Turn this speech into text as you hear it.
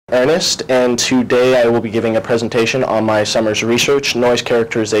Earnest, and today I will be giving a presentation on my summer's research, noise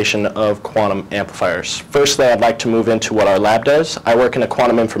characterization of quantum amplifiers. Firstly, I'd like to move into what our lab does. I work in a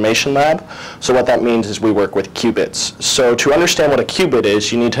quantum information lab, so what that means is we work with qubits. So to understand what a qubit is,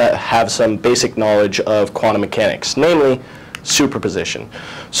 you need to have some basic knowledge of quantum mechanics, namely superposition.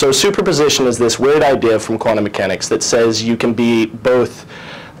 So superposition is this weird idea from quantum mechanics that says you can be both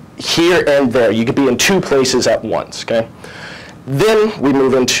here and there. You could be in two places at once, okay? Then we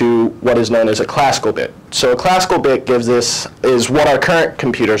move into what is known as a classical bit. So a classical bit is what our current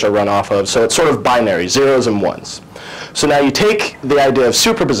computers are run off of. So it's sort of binary, zeros and ones. So now you take the idea of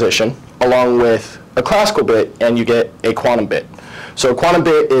superposition along with a classical bit and you get a quantum bit. So a quantum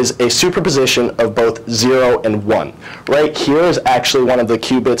bit is a superposition of both 0 and 1. Right here is actually one of the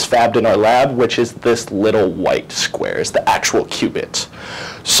qubits fabbed in our lab, which is this little white square, is the actual qubit.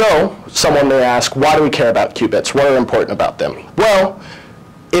 So someone may ask, why do we care about qubits? What are important about them? Well,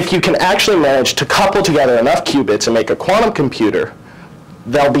 if you can actually manage to couple together enough qubits and make a quantum computer,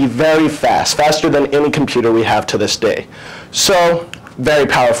 they'll be very fast, faster than any computer we have to this day. So very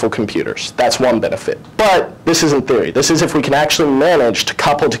powerful computers. That's one benefit. But this isn't theory. This is if we can actually manage to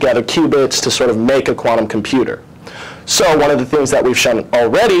couple together qubits to sort of make a quantum computer. So one of the things that we've shown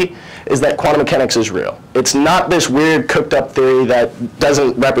already is that quantum mechanics is real. It's not this weird cooked up theory that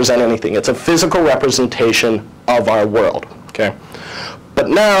doesn't represent anything. It's a physical representation of our world, okay? But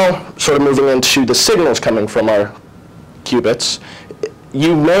now, sort of moving into the signals coming from our qubits,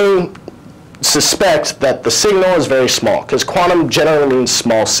 you may suspect that the signal is very small, because quantum generally means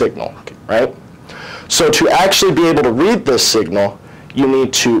small signal, right? So to actually be able to read this signal, you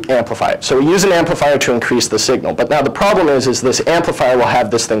need to amplify it. So we use an amplifier to increase the signal. But now the problem is this amplifier will have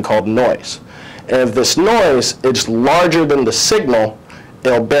this thing called noise. And if this noise is larger than the signal,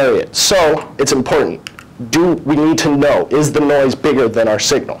 it'll bury it. So it's important. We need to know, is the noise bigger than our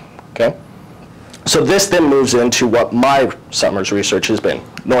signal? Okay? So this then moves into what my summer's research has been,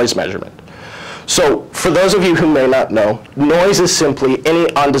 noise measurement. So for those of you who may not know, noise is simply any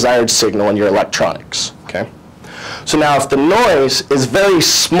undesired signal in your electronics. Okay? So now if the noise is very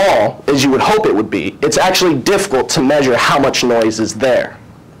small, as you would hope it would be, it's actually difficult to measure how much noise is there,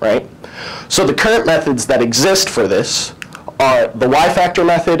 right? So the current methods that exist for this are the Y-factor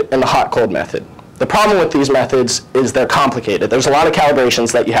method and the hot-cold method. The problem with these methods is they're complicated. There's a lot of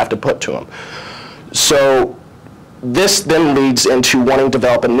calibrations that you have to put to them. So this then leads into wanting to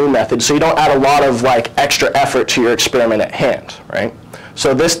develop a new method so you don't add a lot of extra effort to your experiment at hand, right?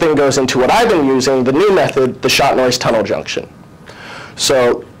 So this thing goes into what I've been using, the new method, the shot noise tunnel junction.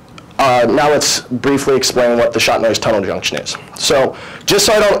 So now let's briefly explain what the shot noise tunnel junction is. So just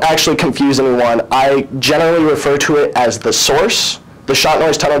so I don't actually confuse anyone, I generally refer to it as the source. The shot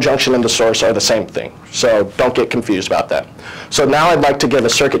noise tunnel junction and the source are the same thing. So don't get confused about that. So now I'd like to give a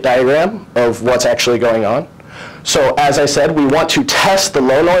circuit diagram of what's actually going on. So as I said, we want to test the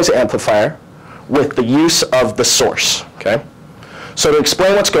low noise amplifier with the use of the source, okay? So to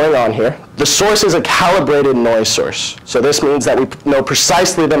explain what's going on here, the source is a calibrated noise source. So this means that we know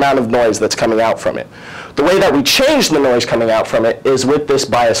precisely the amount of noise that's coming out from it. The way that we change the noise coming out from it is with this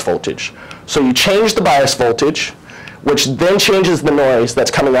bias voltage. So you change the bias voltage, which then changes the noise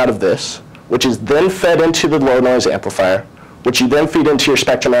that's coming out of this, which is then fed into the low noise amplifier, which you then feed into your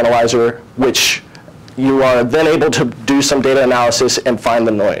spectrum analyzer, which you are then able to do some data analysis and find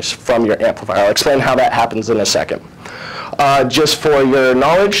the noise from your amplifier. I'll explain how that happens in a second. Just for your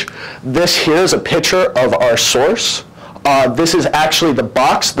knowledge, this here is a picture of our source. This is actually the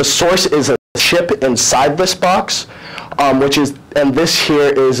box. The source is a chip inside this box, and this here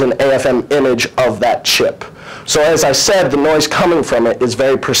is an AFM image of that chip. So as I said, the noise coming from it is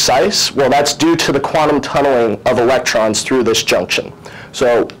very precise. Well, that's due to the quantum tunneling of electrons through this junction.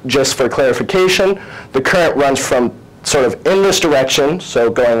 So just for clarification, the current runs from sort of in this direction,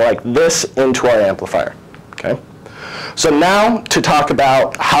 so going like this into our amplifier, okay? So now to talk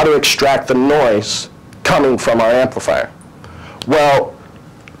about how to extract the noise coming from our amplifier. Well,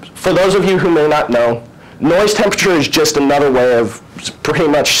 for those of you who may not know, noise temperature is just another way of pretty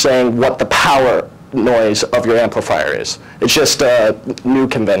much saying what the power noise of your amplifier is. It's just a new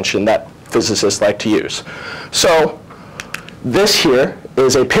convention that physicists like to use. So this here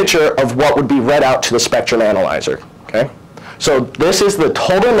is a picture of what would be read out to the spectrum analyzer, okay? So this is the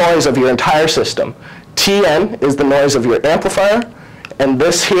total noise of your entire system. Tn is the noise of your amplifier, and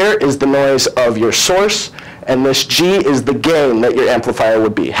this here is the noise of your source, and this G is the gain that your amplifier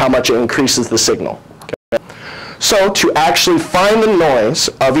would be, how much it increases the signal. Okay? So to actually find the noise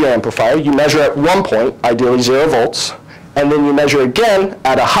of your amplifier, you measure at one point, ideally 0 volts, and then you measure again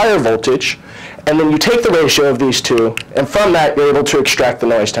at a higher voltage, And then you take the ratio of these two, and from that, you're able to extract the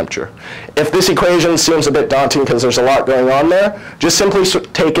noise temperature. If this equation seems a bit daunting because there's a lot going on there, just simply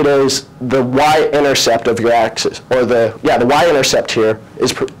take it as the y-intercept of your axis, or the y-intercept here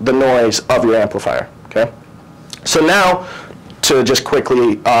is the noise of your amplifier, okay? So now, to just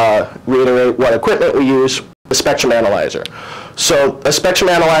quickly reiterate what equipment we use, the spectrum analyzer. So a spectrum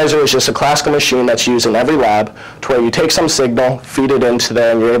analyzer is just a classical machine that's used in every lab to where you take some signal, feed it into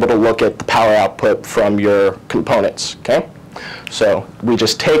there, and you're able to look at the power output from your components, okay? So we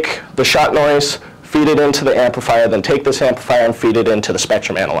just take the shot noise, feed it into the amplifier, then take this amplifier and feed it into the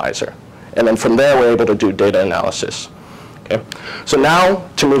spectrum analyzer. And then from there, we're able to do data analysis, okay? So now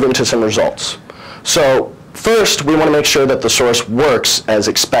to move into some results. So first, we want to make sure that the source works as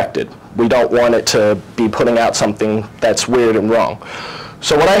expected. We don't want it to be putting out something that's weird and wrong.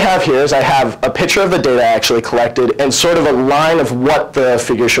 So what I have here is I have a picture of the data I actually collected and sort of a line of what the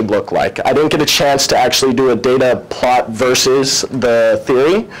figure should look like. I didn't get a chance to actually do a data plot versus the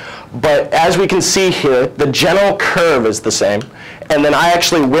theory, but as we can see here, the general curve is the same. And then I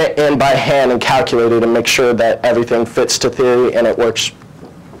actually went in by hand and calculated and make sure that everything fits to theory and it works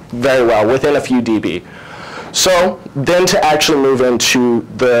very well within a few dB. So then to actually move into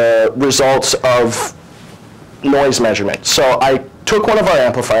the results of noise measurement. So I took one of our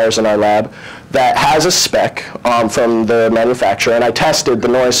amplifiers in our lab that has a spec from the manufacturer, and I tested the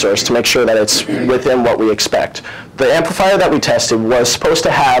noise source to make sure that it's within what we expect. The amplifier that we tested was supposed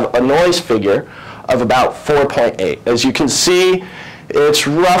to have a noise figure of about 4.8. As you can see, it's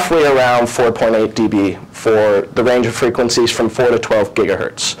roughly around 4.8 dB for the range of frequencies from 4 to 12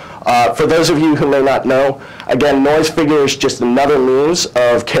 gigahertz. For those of you who may not know, again, noise figure is just another means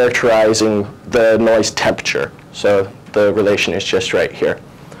of characterizing the noise temperature. So the relation is just right here.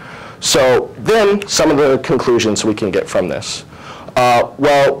 So then some of the conclusions we can get from this.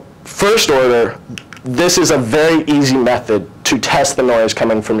 Well, first order, this is a very easy method to test the noise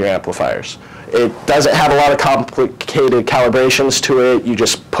coming from your amplifiers. It doesn't have a lot of complicated calibrations to it. You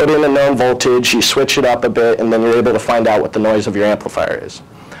just put in a known voltage, you switch it up a bit, and then you're able to find out what the noise of your amplifier is.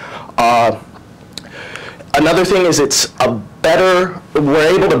 Another thing is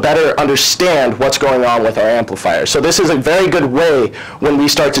we're able to better understand what's going on with our amplifier. So this is a very good way when we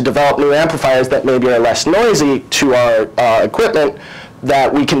start to develop new amplifiers that maybe are less noisy to our equipment,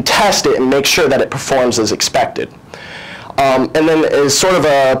 that we can test it and make sure that it performs as expected. And then as sort of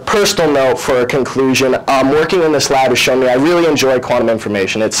a personal note for a conclusion, working in this lab has shown me I really enjoy quantum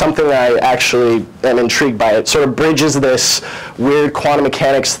information. It's something I actually am intrigued by. It sort of bridges this weird quantum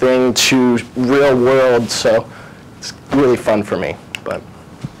mechanics thing to real world, so it's really fun for me. But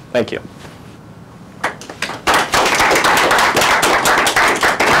thank you.